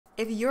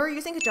If you're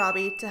using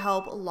Kajabi to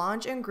help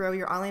launch and grow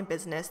your online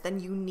business,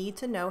 then you need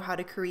to know how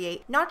to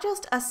create not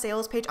just a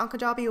sales page on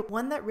Kajabi, but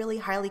one that really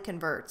highly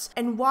converts,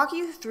 and walk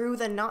you through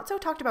the not so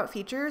talked about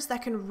features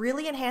that can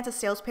really enhance a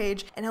sales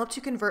page and help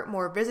you convert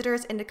more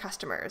visitors into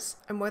customers.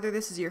 And whether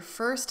this is your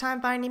first time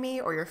finding me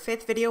or your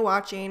fifth video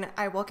watching,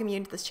 I welcome you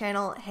into this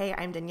channel. Hey,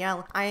 I'm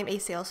Danielle. I am a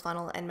sales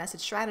funnel and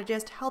message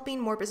strategist, helping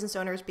more business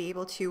owners be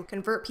able to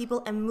convert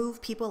people and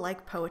move people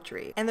like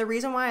poetry. And the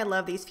reason why I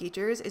love these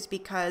features is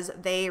because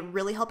they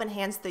really help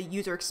enhance the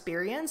user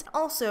experience,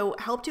 also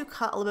help to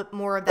cut a little bit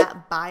more of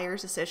that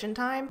buyer's decision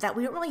time that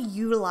we don't really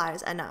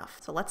utilize enough.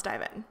 So let's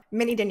dive in.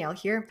 Mini Danielle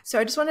here. So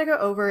I just want to go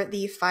over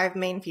the 5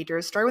 main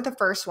features, starting with the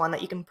first one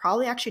that you can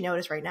probably actually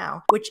notice right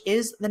now, which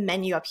is the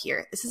menu up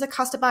here. This is a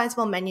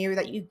customizable menu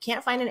that you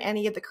can't find in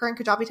any of the current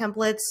Kajabi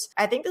templates.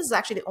 I think this is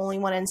actually the only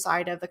one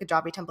inside of the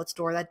Kajabi template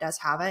store that does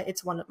have it.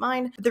 It's one of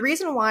mine. But the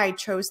reason why I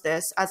chose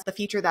this as the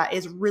feature that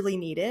is really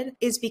needed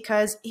is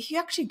because if you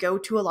actually go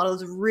to a lot of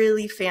those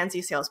really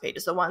fancy sales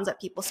pages, the ones that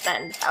people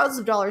spend thousands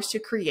of dollars to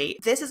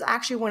create, this is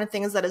actually one of the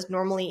things that is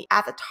normally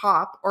at the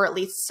top or at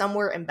least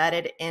somewhere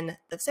embedded in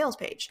the sales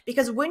page.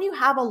 Because when you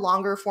have a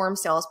longer form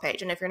sales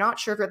page, and if you're not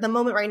sure, if you're at the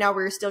moment right now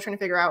where you're still trying to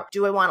figure out,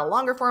 do I want a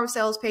longer form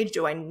sales page?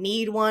 Do I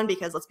need one?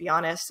 Because let's be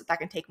honest, that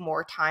can take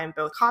more time,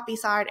 both copy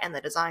side and the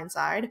design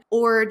side.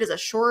 Or does a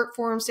short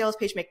form sales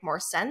page make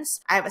more sense?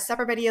 I have a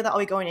separate video that I'll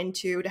be going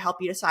into to help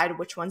you decide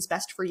which one's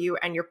best for you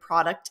and your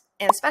product,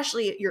 and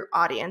especially your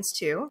audience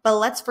too. But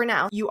let's, for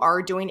now, you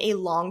are doing a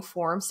long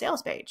form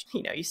sales page.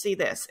 You know, you see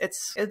this,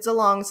 it's a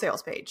long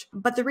sales page.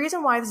 But the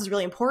reason why this is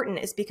really important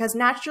is because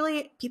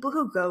naturally people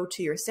who go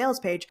to your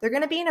sales page, they're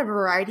going to be in a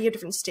variety of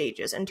different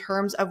stages in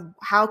terms of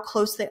how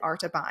close they are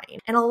to buying.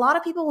 And a lot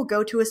of people will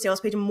go to a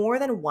sales page more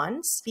than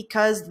once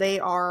because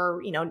they are,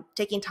 you know,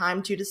 taking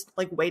time to just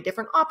like weigh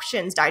different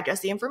options,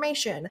 digest the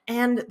information.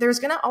 And there's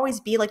going to always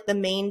be like the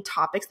main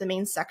topics, the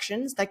main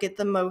sections that get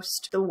the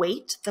most, the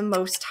weight, the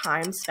most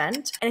time spent.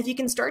 And if you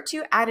can start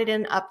to add it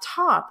in up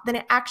top, then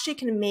it actually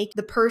can make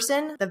the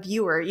person, the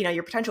viewer, you know,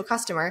 your potential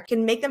customer,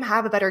 can make them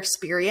have a better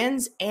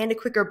experience and a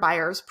quicker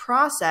buyer's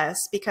process.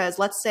 Because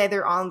let's say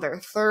they're on their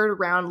 3rd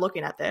round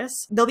looking at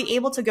this, they'll be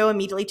able to go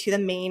immediately to the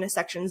main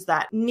sections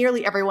that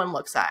nearly everyone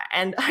looks at.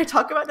 And I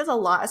talk about this a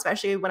lot,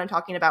 especially when I'm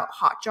talking about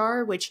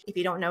Hotjar, which if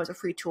you don't know is a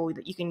free tool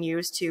that you can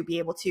use to be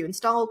able to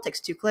install. It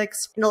takes 2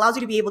 clicks and allows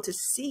you to be able to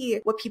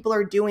see what people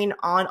are doing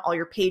on all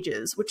your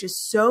pages, which is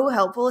so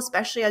helpful,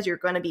 especially as you're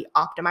going to be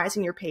optimizing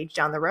your page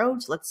down the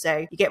road. So let's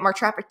say you get more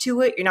traffic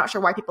to it, you're not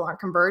sure why people aren't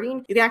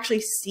converting. You can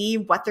actually see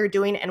what they're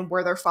doing and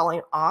where they're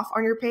falling off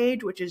on your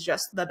page, which is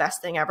just the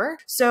best thing ever.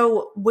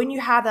 So when you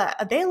have that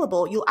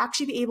available, you'll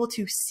actually be able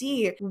to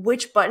see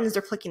which buttons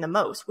they're clicking the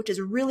most, which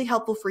is really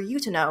helpful for you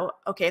to know,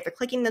 okay, if they're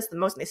clicking this the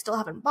most and they still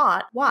haven't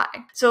bought, why?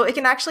 So it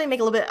can actually make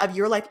a little bit of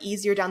your life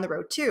easier down the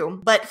road too.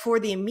 But for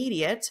the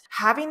immediate,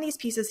 having these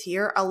pieces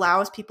here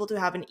allows people to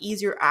have an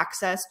easier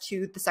access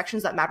to the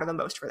sections that matter the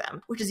most for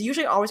them, which is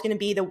usually always going to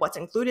be the what's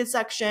included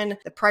section,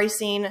 the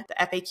pricing, the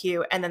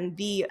FAQ, and then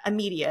the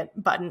immediate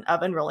button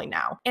of enrolling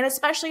now. And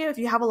especially if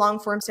you have a long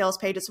form sales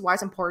page, it's why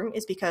it's important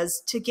is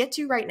because to get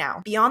to right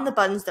now, beyond the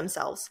buttons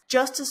themselves,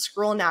 just to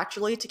scroll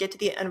naturally to get to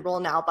the enroll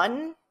now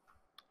button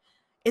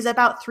is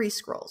about 3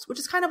 scrolls, which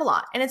is kind of a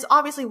lot. And it's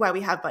obviously why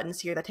we have buttons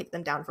here that take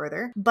them down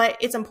further. But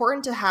it's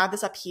important to have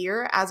this up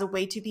here as a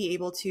way to be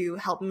able to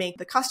help make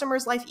the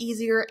customer's life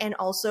easier and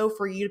also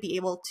for you to be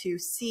able to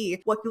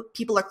see what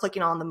people are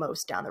clicking on the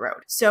most down the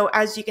road. So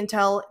as you can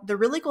tell, the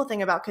really cool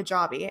thing about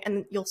Kajabi,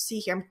 and you'll see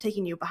here, I'm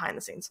taking you behind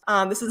the scenes.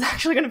 This is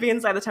actually going to be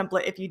inside the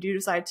template if you do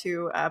decide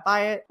to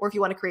buy it or if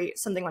you want to create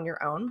something on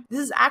your own.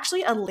 This is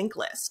actually a link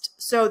list.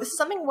 So this is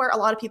something where a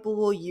lot of people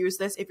will use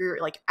this if you're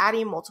like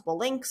adding multiple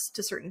links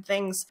to certain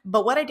things.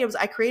 But what I did was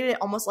I created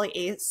it almost like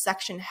a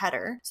section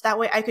header. So that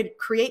way I could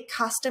create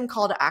custom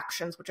call to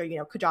actions, which are, you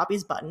know,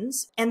 Kajabi's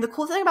buttons. And the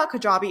cool thing about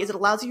Kajabi is it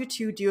allows you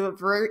to do a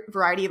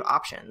variety of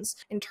options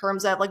in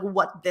terms of like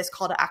what this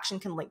call to action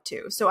can link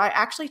to. So I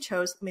actually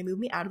chose, let me move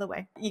me out of the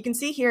way. You can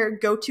see here,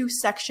 go to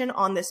section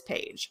on this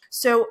page.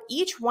 So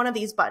each one of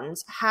these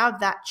buttons have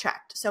that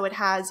checked. So it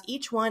has,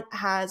 each one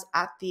has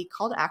at the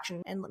call to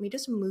action, and let me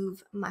just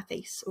move my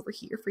face over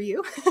here for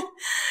you.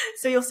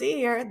 So you'll see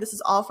here, this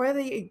is all for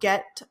the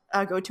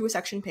go to a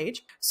section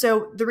page.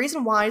 So the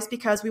reason why is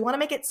because we want to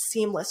make it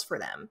seamless for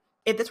them.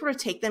 If this were to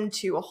take them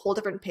to a whole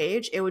different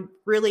page, it would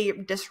really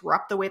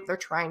disrupt the way that they're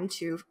trying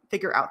to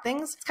figure out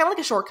things. It's kind of like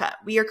a shortcut.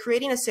 We are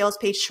creating a sales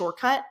page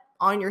shortcut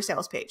on your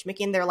sales page,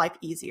 making their life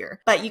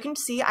easier. But you can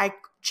see I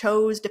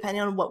chose,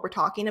 depending on what we're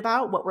talking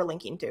about, what we're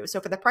linking to.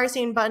 So for the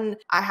pricing button,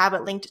 I have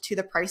it linked to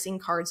the pricing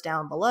cards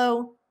down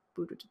below,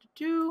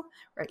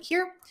 right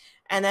here.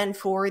 And then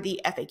for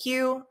the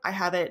FAQ, I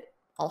have it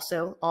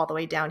also all the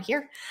way down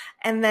here.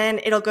 And then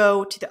it'll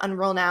go to the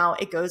Unroll Now.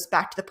 It goes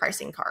back to the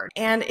pricing card.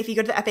 And if you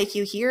go to the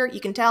FAQ here, you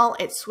can tell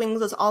it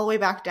swings us all the way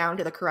back down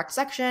to the correct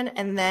section.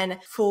 And then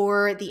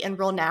for the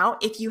Enroll Now,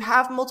 if you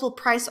have multiple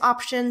price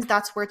options,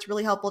 that's where it's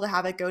really helpful to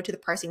have it go to the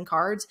pricing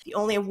cards. If you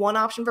only have one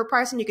option for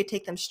pricing, you could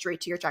take them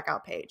straight to your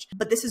checkout page.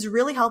 But this is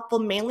really helpful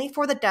mainly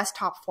for the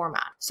desktop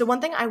format. So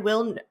one thing I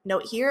will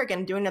note here,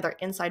 again, doing another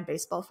inside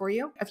baseball for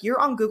you. If you're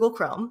on Google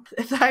Chrome,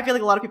 I feel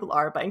like a lot of people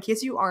are, but in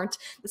case you aren't,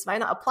 this might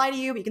not apply to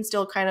you, but you can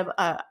still kind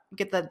of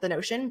get the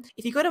notion.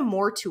 If you go to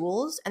More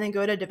Tools and then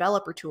go to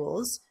Developer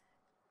Tools,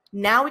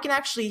 now we can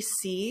actually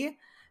see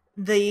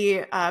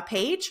the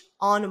page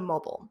on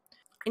mobile.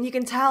 And you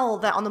can tell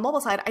that on the mobile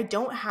side, I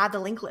don't have the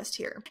link list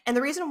here. And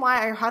the reason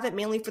why I have it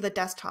mainly for the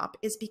desktop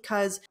is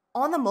because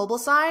on the mobile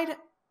side,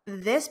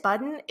 this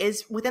button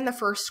is within the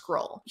first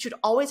scroll. You should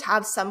always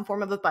have some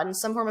form of a button,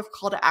 some form of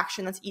call to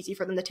action that's easy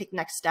for them to take the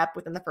next step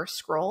within the first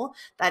scroll.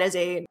 That is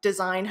a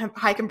design,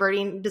 high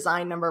converting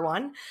design number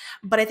one.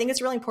 But I think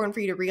it's really important for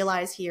you to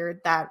realize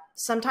here that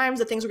sometimes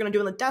the things we're going to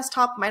do on the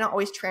desktop might not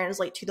always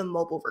translate to the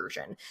mobile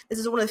version. This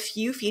is one of the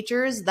few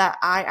features that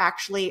I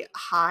actually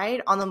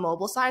hide on the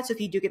mobile side. So if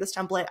you do get this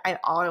template, I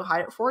auto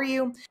hide it for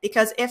you,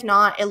 because if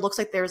not, it looks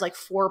like there's like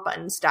 4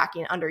 buttons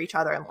stacking under each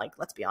other. And like,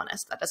 let's be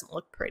honest, that doesn't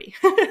look pretty.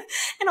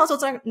 And also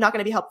it's not going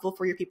to be helpful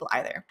for your people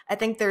either. I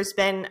think there's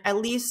been at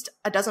least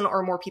a dozen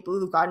or more people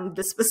who've gotten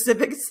this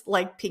specific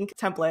like pink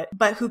template,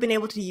 but who've been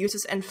able to use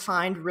this and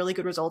find really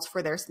good results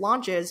for their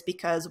launches,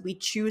 because we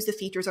choose the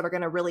features that are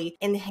going to really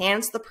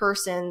enhance the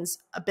person's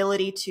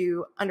ability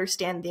to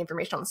understand the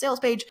information on the sales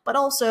page, but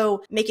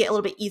also make it a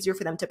little bit easier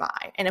for them to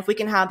buy. And if we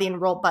can have the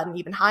enroll button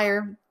even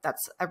higher,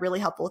 that's a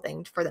really helpful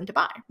thing for them to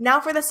buy. Now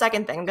for the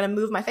second thing, I'm going to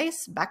move my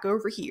face back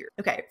over here.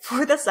 Okay,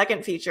 for the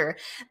second feature,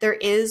 there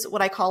is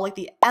what I call like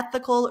the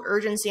ethical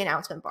urgency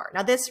announcement bar.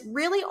 Now this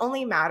really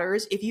only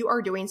matters if you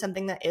are doing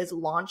something that is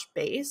launch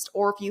based,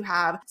 or if you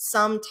have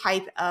some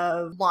type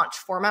of launch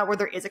format where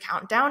there is a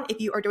countdown. If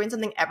you are doing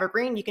something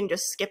evergreen, you can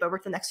just skip over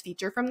to the next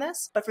feature from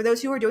this. But for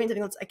those who are doing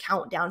something that's a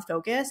countdown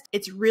focused,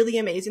 it's really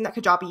amazing that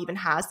Kajabi even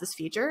has this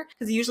feature,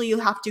 because usually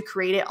you'll have to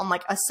create it on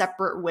like a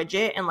separate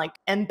widget and like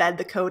embed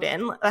the code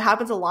in. That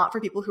happens a lot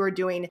for people who are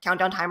doing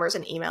countdown timers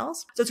and emails.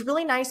 So it's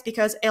really nice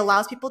because it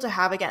allows people to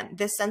have, again,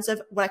 this sense of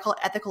what I call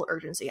ethical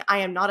urgency. I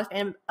am not a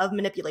fan of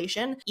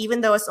manipulation, even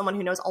though as someone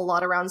who knows a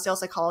lot around sales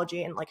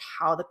psychology and like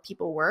how the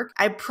people work,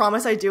 I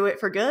promise I do it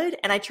for good.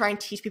 And I try and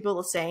teach people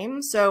the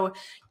same. So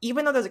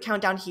even though there's a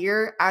countdown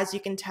here, as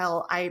you can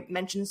tell, I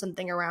mentioned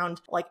something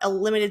around like a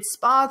limited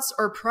spots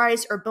or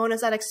price or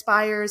bonus that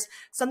expires,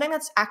 something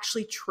that's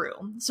actually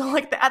true. So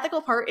like the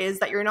ethical part is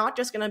that you're not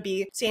just going to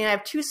be saying I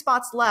have 2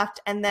 spots left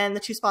and then the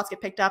 2 spots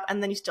get picked up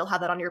and then you still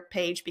have that on your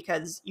page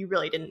because you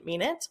really didn't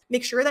mean it.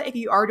 Make sure that if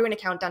you are doing a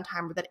countdown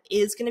timer, that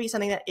is going to be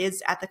something that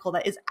is ethical,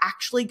 that is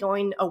actually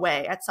going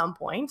away at some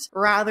point,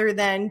 rather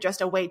than just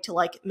a way to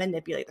like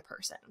manipulate the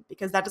person,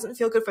 because that doesn't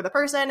feel good for the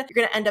person. You're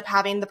going to end up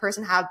having the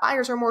person have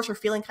buyer's remorse or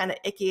feeling kind of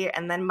icky,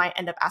 and then might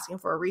end up asking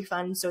for a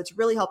refund. So it's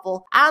really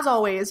helpful, as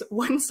always,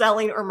 when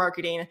selling or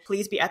marketing,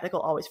 please be ethical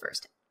always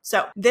first.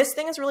 So this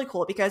thing is really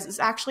cool because it's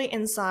actually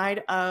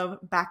inside of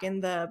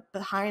behind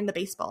the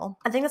baseball.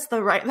 I think that's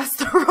the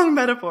wrong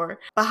metaphor.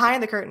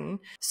 Behind the curtain.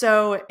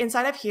 So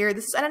inside of here,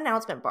 this is an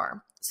announcement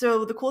bar.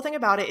 So the cool thing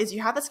about it is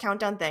you have this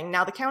countdown thing.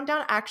 Now the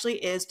countdown actually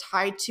is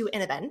tied to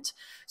an event.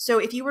 So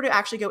if you were to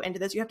actually go into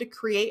this, you have to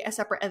create a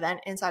separate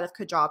event inside of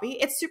Kajabi.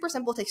 It's super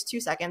simple, it takes 2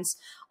 seconds.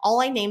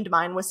 All I named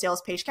mine was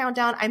sales page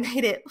countdown. I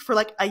made it for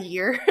like a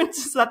year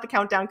so that the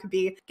countdown could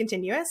be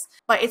continuous,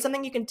 but it's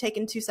something you can take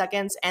in 2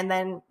 seconds and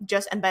then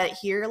just embed it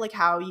here, like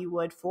how you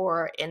would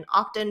for an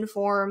opt-in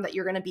form that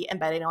you're going to be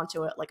embedding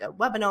onto it, like a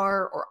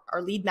webinar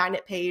or lead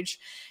magnet page.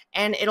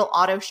 And it'll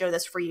auto show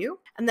this for you.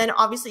 And then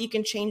obviously you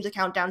can change the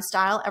countdown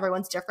style.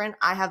 Everyone's different.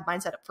 I have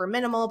mine set up for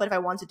minimal, but if I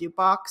want to do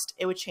boxed,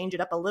 it would change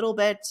it up a little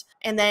bit.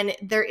 And then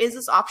there is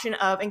this option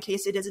of, in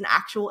case it is an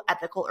actual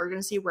ethical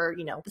urgency where,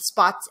 you know, the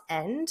spots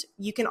end,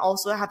 you can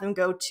also have them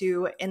go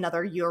to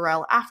another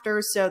URL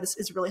after. So this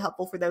is really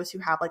helpful for those who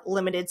have like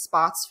limited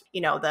spots, you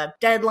know, the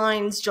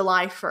deadline's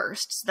July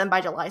 1st. So then by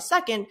July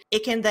 2nd,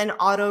 it can then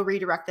auto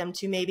redirect them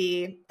to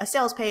maybe a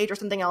sales page or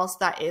something else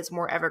that is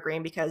more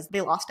evergreen because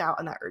they lost out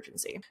on that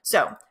urgency.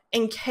 So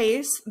in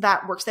case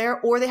that works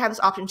there, or they have this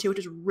option too, which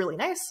is really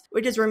nice,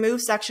 which is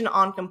remove section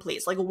on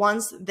completes. Like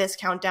once this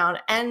countdown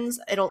ends,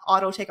 it'll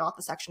auto take off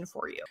the section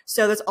for you.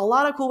 So there's a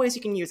lot of cool ways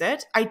you can use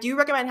it. I do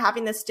recommend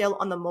having this still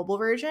on the mobile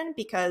version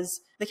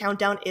because the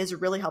countdown is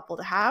really helpful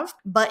to have.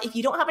 But if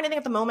you don't have anything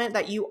at the moment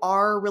that you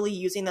are really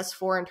using this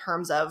for, in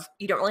terms of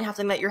you don't really have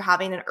something that you're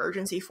having an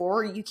urgency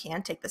for, you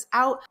can take this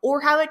out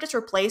or have it just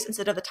replace,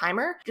 instead of the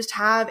timer, just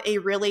have a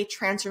really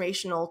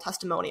transformational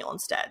testimonial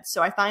instead.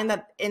 So I find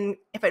that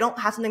if I don't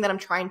have something something that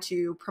I'm trying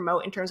to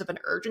promote in terms of an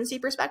urgency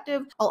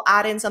perspective, I'll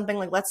add in something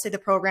like, let's say the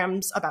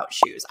program's about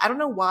shoes. I don't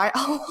know why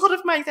a lot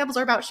of my examples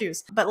are about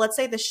shoes, but let's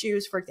say the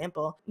shoes, for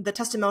example, the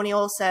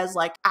testimonial says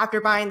like,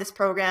 after buying this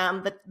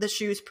program, the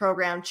shoes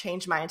program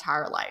changed my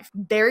entire life.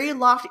 Very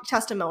lofty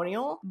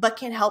testimonial, but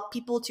can help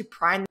people to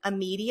prime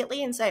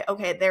immediately and say,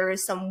 okay, there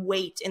is some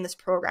weight in this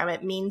program.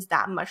 It means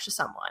that much to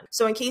someone.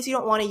 So in case you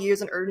don't want to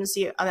use an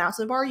urgency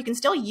announcement bar, you can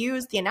still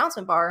use the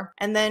announcement bar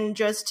and then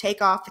just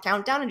take off the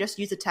countdown and just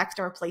use the text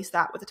and replace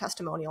that with a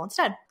testimonial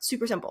instead.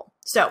 Super simple.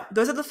 So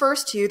those are the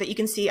first two that you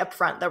can see up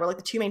front that were like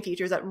the two main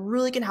features that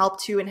really can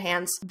help to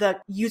enhance the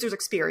user's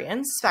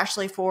experience,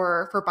 especially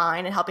for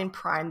buying and helping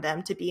prime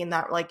them to be in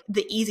that like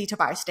the easy to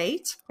buy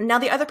state. Now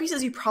the other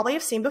pieces you probably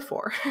have seen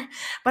before,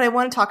 but I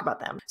want to talk about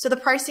them. So the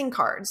pricing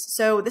cards.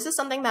 So this is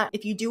something that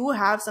if you do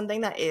have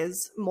something that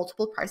is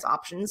multiple price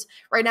options,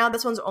 right now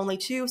this one's only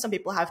two. Some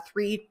people have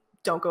three.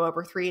 Don't go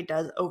over three. It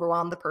does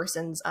overwhelm the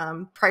person's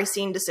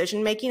pricing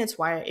decision making. It's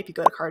why if you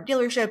go to car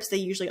dealerships, they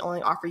usually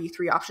only offer you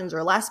three options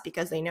or less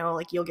because they know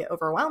like you'll get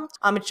overwhelmed.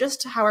 It's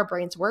just how our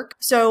brains work.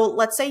 So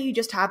let's say you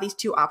just have these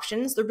two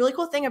options. The really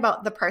cool thing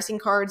about the pricing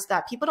cards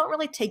that people don't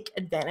really take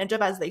advantage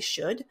of as they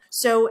should.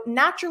 So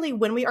naturally,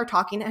 when we are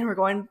talking and we're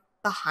going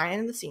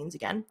behind the scenes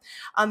again.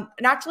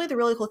 Naturally, the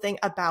really cool thing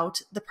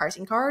about the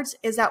pricing cards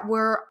is that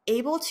we're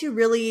able to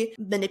really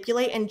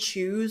manipulate and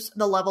choose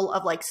the level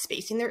of like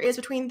spacing there is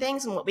between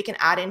things and what we can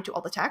add into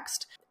all the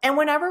text. And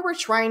whenever we're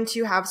trying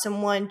to have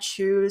someone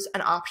choose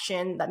an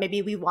option that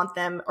maybe we want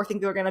them or think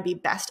they're going to be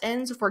best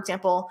in, so for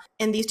example,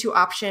 in these two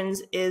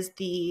options is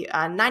the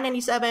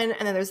 $9.97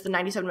 and then there's the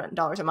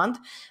 $97 a month.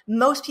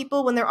 Most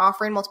people, when they're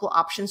offering multiple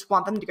options,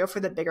 want them to go for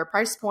the bigger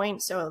price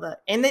point. So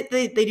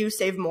they do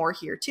save more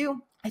here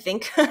too. I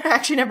think. I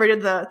actually never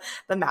did the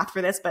math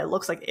for this, but it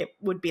looks like it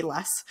would be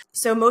less.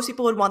 So most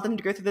people would want them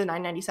to go through the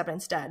 $9.97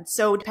 instead.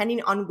 So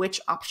depending on which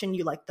option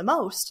you like the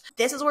most,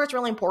 this is where it's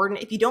really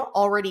important. If you don't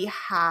already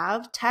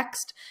have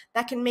text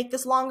that can make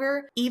this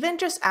longer, even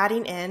just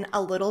adding in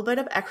a little bit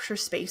of extra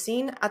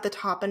spacing at the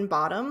top and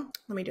bottom.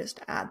 Let me just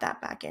add that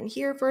back in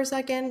here for a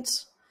second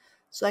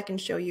so I can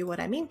show you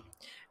what I mean.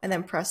 And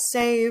then press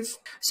save.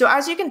 So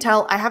as you can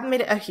tell, I haven't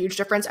made a huge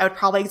difference. I would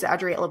probably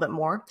exaggerate a little bit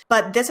more,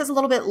 but this is a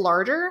little bit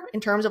larger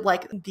in terms of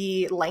like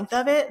the length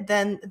of it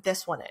than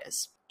this one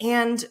is.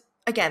 And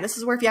again, this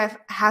is where if you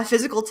have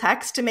physical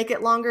text to make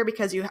it longer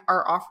because you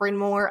are offering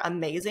more,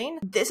 amazing.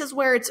 This is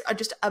where it's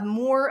just a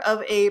more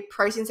of a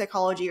pricing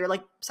psychology or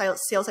like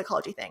sales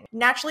psychology thing.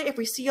 Naturally, if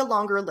we see a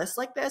longer list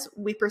like this,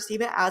 we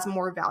perceive it as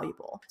more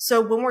valuable. So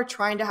when we're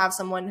trying to have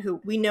someone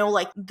who we know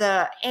like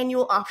the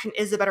annual option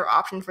is a better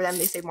option for them,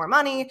 they save more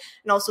money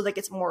and also that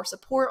gets more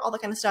support, all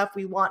that kind of stuff.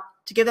 We want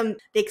to give them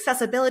the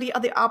accessibility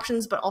of the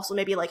options, but also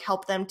maybe like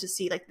help them to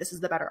see like this is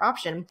the better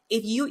option.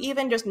 If you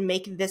even just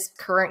make this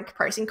current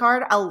pricing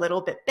card a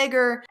little bit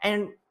bigger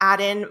and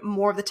add in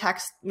more of the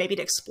text, maybe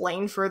to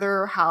explain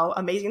further how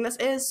amazing this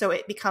is, so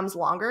it becomes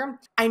longer.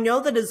 I know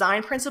the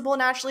design principle,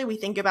 naturally, we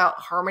think about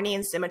harmony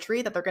and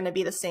symmetry, that they're going to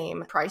be the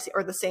same price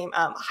or the same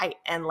height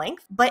and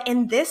length. But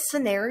in this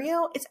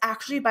scenario, it's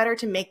actually better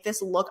to make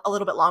this look a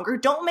little bit longer.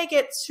 Don't make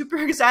it super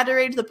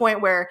exaggerated to the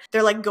point where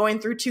they're like going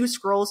through two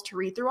scrolls to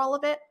read through all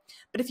of it.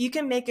 But if you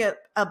can make it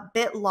a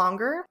bit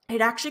longer,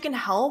 it actually can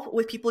help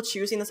with people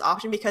choosing this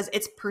option because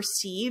it's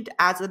perceived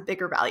as a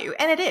bigger value.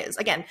 And it is.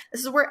 Again,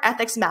 this is where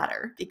ethics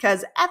matter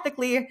because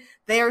ethically,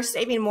 they are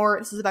saving more.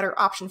 This is a better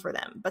option for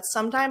them. But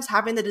sometimes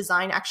having the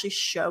design actually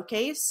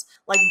showcase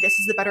like this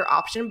is the better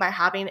option by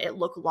having it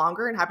look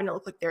longer and having it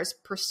look like there's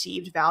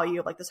perceived value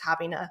of like this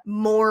having a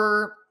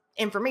more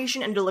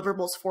information and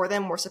deliverables for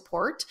them, more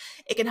support.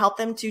 It can help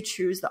them to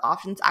choose the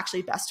options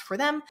actually best for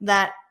them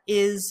that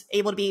is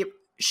able to be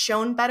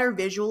shown better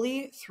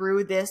visually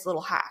through this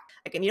little hack.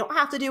 Again, you don't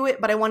have to do it,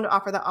 but I wanted to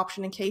offer that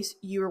option in case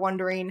you were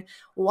wondering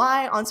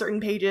why on certain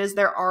pages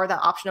there are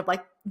that option of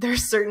like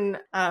there's certain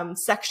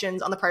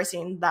sections on the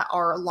pricing that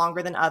are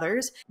longer than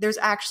others. There's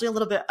actually a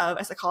little bit of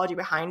a psychology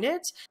behind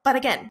it. But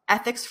again,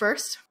 ethics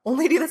first.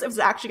 Only do this if it's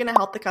actually going to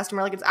help the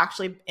customer, like it's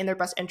actually in their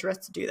best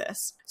interest to do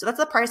this. So that's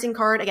the pricing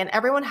card. Again,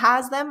 everyone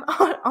has them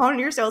on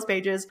your sales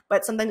pages,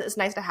 but something that's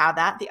nice to have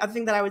that. The other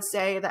thing that I would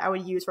say that I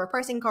would use for a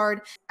pricing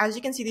card, as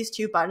you can see these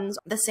two buttons,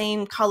 the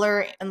same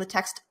color and the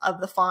text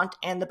of the font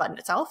and the button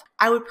itself.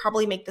 I would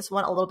probably make this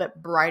one a little bit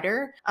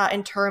brighter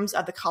in terms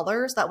of the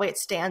colors. That way it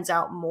stands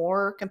out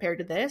more compared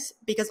to this,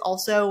 because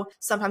also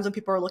sometimes when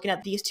people are looking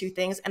at these two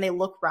things and they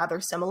look rather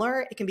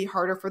similar, it can be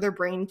harder for their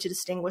brain to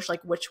distinguish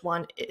like which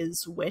one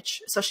is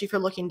which, especially if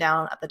you're looking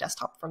down at the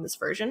desktop from this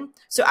version.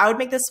 So I would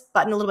make this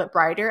button a little bit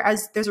brighter,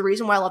 as there's a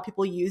reason why a lot of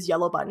people use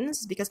yellow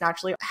buttons, because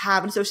naturally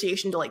have an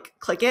association to like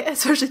click it,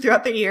 especially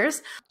throughout the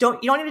years. You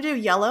don't need to do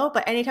yellow,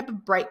 but any type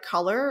of bright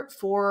color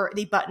for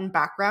the button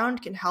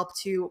background can help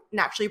to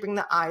naturally bring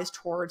the eyes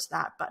towards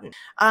that button.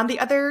 The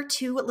other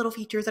two little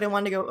features that I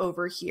wanted to go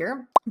over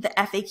here, the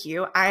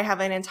FAQ, I have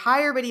have an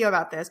entire video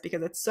about this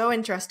because it's so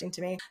interesting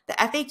to me. The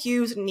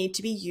FAQs need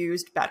to be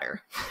used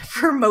better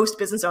for most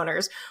business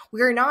owners.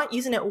 We are not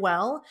using it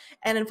well,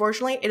 and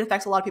unfortunately, it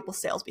affects a lot of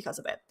people's sales because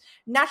of it.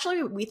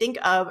 Naturally, we think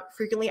of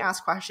frequently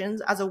asked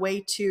questions as a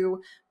way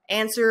to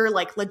answer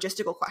like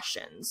logistical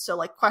questions. So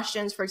like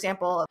questions, for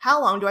example,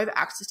 how long do I have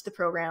access to the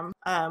program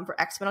for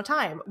X amount of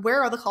time?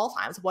 Where are the call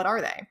times? What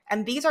are they?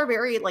 And these are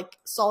very like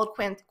solid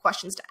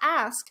questions to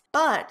ask,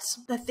 but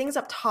the things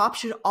up top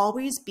should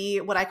always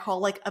be what I call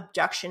like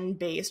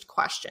objection-based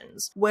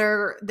questions,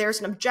 where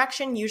there's an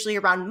objection usually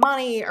around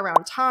money,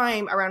 around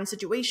time, around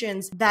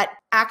situations that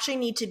actually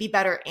need to be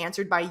better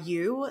answered by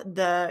you,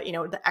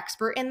 the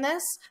expert in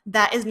this,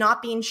 that is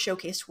not being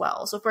showcased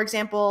well. So for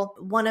example,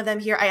 one of them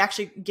here, I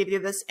actually give you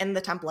this in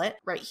the template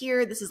right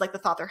here. This is like the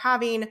thought they're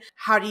having.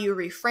 How do you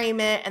reframe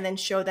it and then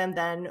show them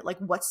then like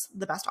what's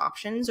the best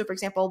option? So for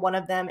example, one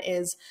of them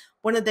is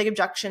one of the big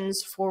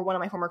objections for one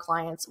of my former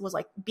clients was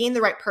like being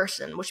the right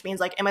person, which means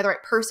like, am I the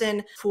right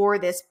person for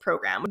this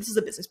program? This is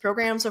a business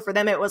program. So for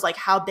them, it was like,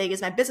 how big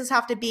does my business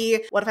have to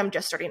be? What if I'm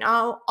just starting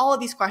out? All of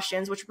these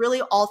questions, which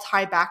really all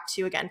tie back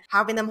to, again,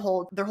 having them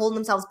they're holding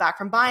themselves back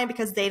from buying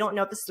because they don't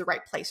know if this is the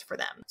right place for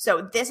them.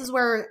 So this is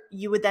where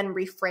you would then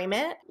reframe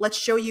it. Let's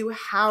show you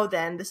how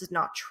then this is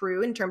not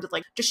true in terms of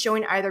like just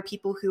showing either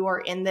people who are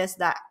in this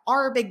that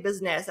are a big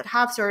business that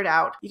have started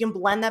out. You can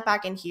blend that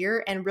back in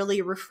here and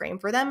really reframe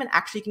for them, and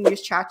actually you can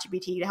use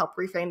ChatGPT to help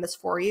reframe this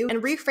for you.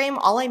 And reframe,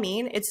 all I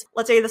mean, it's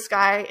let's say the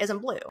sky isn't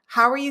blue.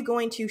 How are you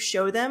going to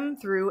show them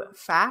through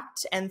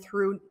fact and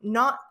through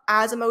not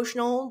as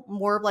emotional,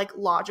 more of like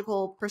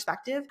logical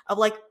perspective of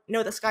like,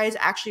 no, the sky is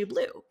actually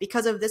blue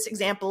because of this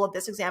example,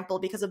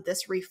 because of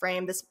this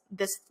reframe,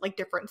 this like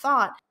different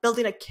thought,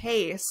 building a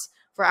case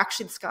for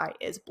actually the sky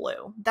is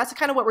blue. That's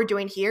kind of what we're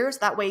doing here. So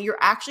that way you're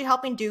actually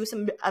helping do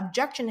some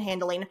objection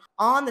handling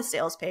on the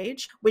sales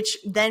page, which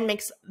then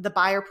makes the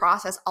buyer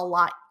process a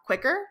lot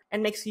quicker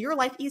and makes your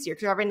life easier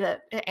because you're having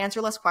to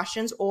answer less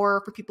questions,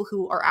 or for people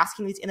who are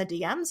asking these in the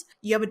DMs,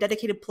 you have a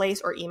dedicated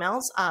place or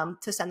emails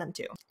to send them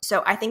to.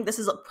 So I think this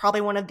is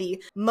probably one of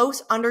the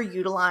most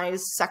underutilized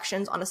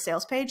sections on a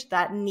sales page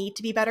that need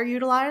to be better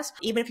utilized.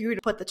 Even if you were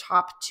to put the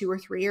top 2 or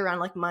 3 around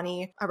like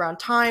money, around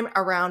time,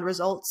 around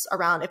results,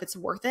 around if it's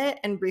worth it,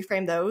 and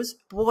reframe those,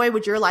 boy,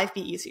 would your life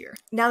be easier.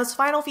 Now this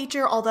final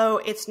feature, although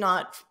it's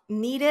not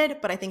needed,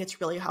 but I think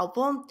it's really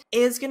helpful,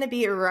 is going to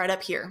be right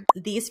up here,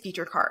 these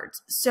feature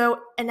cards.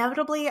 So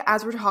inevitably,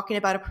 as we're talking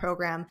about a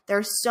program,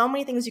 there's so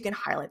many things you can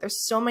highlight.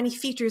 There's so many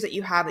features that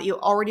you have that you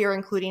already are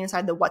including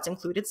inside the what's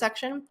included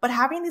section, but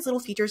having these little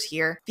features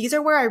here, these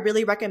are where I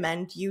really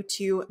recommend you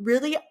to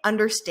really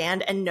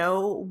understand and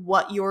know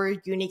what your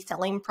unique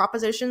selling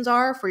propositions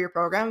are for your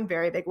program.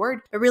 Very big word,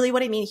 but really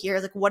what I mean here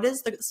is like, what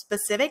is the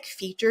specific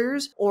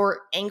features or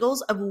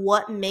angles of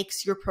what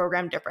makes your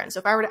program different? So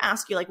if I were to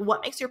ask you like,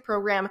 what makes your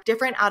program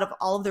different out of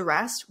all of the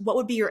rest, what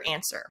would be your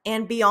answer?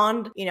 And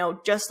beyond,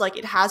 just like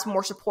it has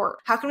more support,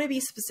 how can we be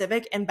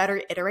specific and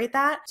better iterate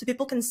that so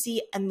people can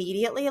see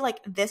immediately like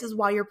this is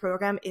why your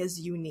program is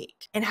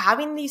unique? And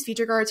having these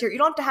feature cards here, you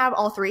don't have to have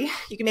all 3.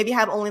 You can maybe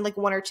have only like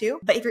 1 or 2,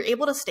 but if you're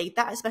able to state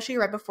that, especially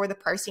right before the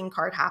pricing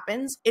card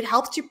happens, it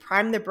helps to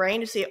prime the brain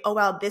to say, oh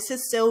wow, this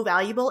is so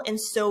valuable and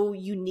so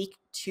unique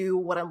to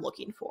what I'm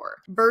looking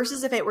for,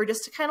 versus if it were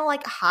just to kind of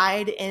like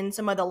hide in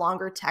some of the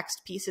longer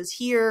text pieces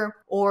here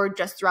or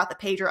just throughout the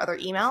page or other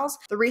emails.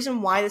 The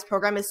reason why this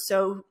program is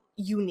so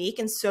unique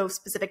and so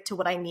specific to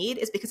what I need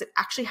is because it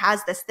actually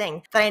has this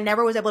thing that I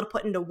never was able to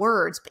put into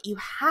words, but you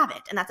have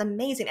it, and that's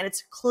amazing, and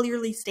it's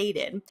clearly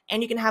stated,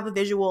 and you can have a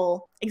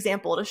visual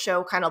example to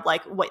show kind of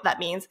like what that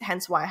means,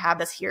 hence why I have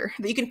this here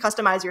that you can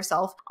customize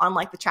yourself on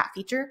like the chat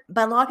feature.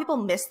 But a lot of people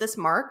miss this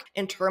mark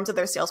in terms of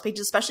their sales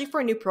pages, especially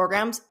for new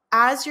programs.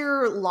 As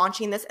you're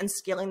launching this and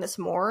scaling this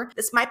more,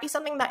 this might be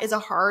something that is a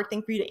hard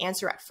thing for you to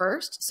answer at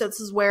first. So this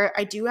is where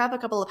I do have a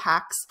couple of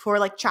hacks for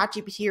like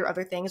ChatGPT or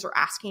other things, or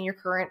asking your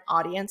current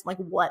audience like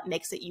what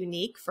makes it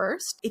unique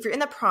first. If you're in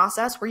the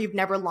process where you've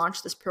never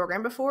launched this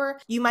program before,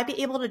 you might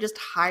be able to just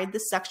hide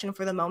this section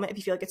for the moment if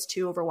you feel like it's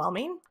too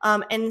overwhelming.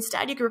 And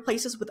instead you can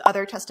replace this with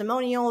other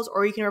testimonials,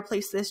 or you can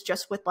replace this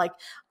just with like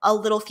a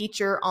little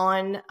feature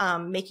on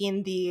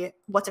making the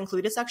what's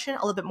included section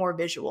a little bit more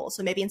visual.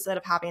 So maybe instead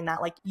of having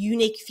that like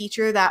unique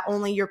feature that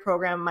only your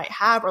program might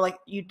have, or like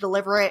you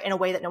deliver it in a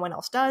way that no one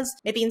else does,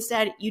 maybe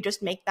instead you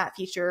just make that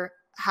feature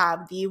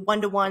have the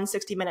 1-to-1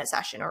 60-minute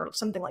session or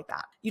something like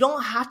that. You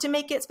don't have to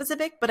make it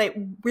specific, but it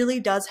really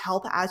does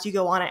help as you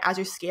go on and as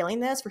you're scaling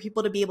this for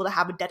people to be able to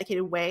have a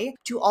dedicated way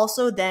to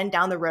also then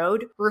down the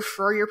road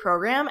refer your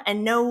program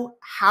and know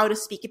how to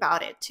speak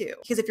about it too.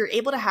 Because if you're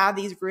able to have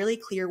these really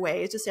clear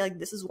ways to say like,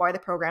 this is why the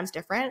program's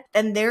different,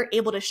 then they're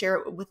able to share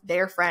it with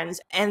their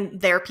friends and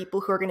their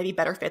people who are going to be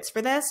better fits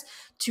for this,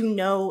 to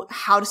know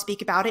how to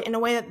speak about it in a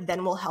way that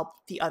then will help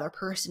the other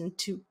person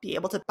to be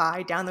able to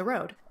buy down the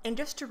road. And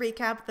just to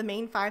recap, the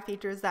main 5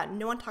 features that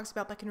no one talks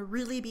about but can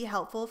really be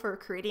helpful for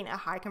creating a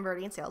high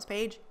converting sales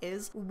page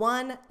is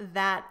 1,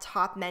 that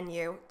top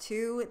menu,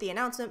 2, the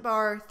announcement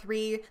bar,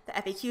 3, the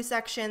FAQ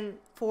section,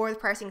 4, the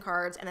pricing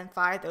cards, and then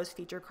 5, those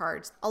feature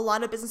cards. A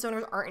lot of business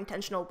owners aren't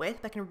intentional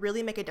with, but can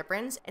really make a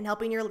difference in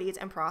helping your leads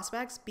and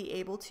prospects be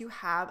able to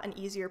have an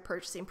easier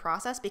purchasing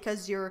process,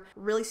 because you're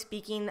really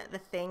speaking the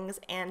things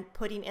and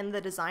putting in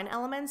the design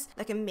elements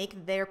that can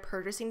make their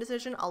purchasing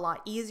decision a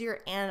lot easier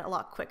and a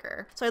lot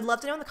quicker. So I'd love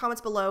to know in the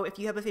comments below if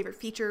you have a favorite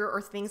feature or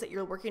things that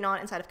you're working on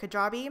inside of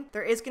Kajabi.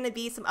 There is going to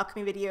be some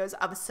upcoming videos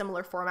of a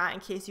similar format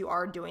in case you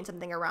are doing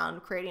something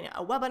around creating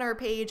a webinar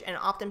page and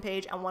an opt-in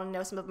page and want to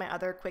know some of my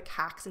other quick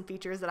hacks and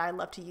features that I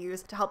love to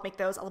use to help make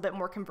those a little bit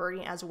more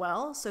converting as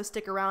well. So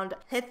stick around,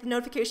 hit the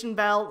notification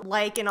bell,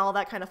 like, and all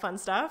that kind of fun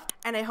stuff.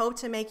 And I hope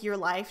to make your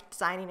life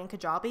designing in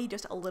Kajabi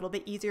just a little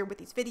bit easier with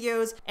these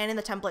videos and in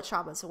the template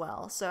shop as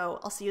well. So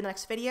I'll see you in the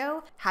next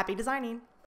video. Happy designing!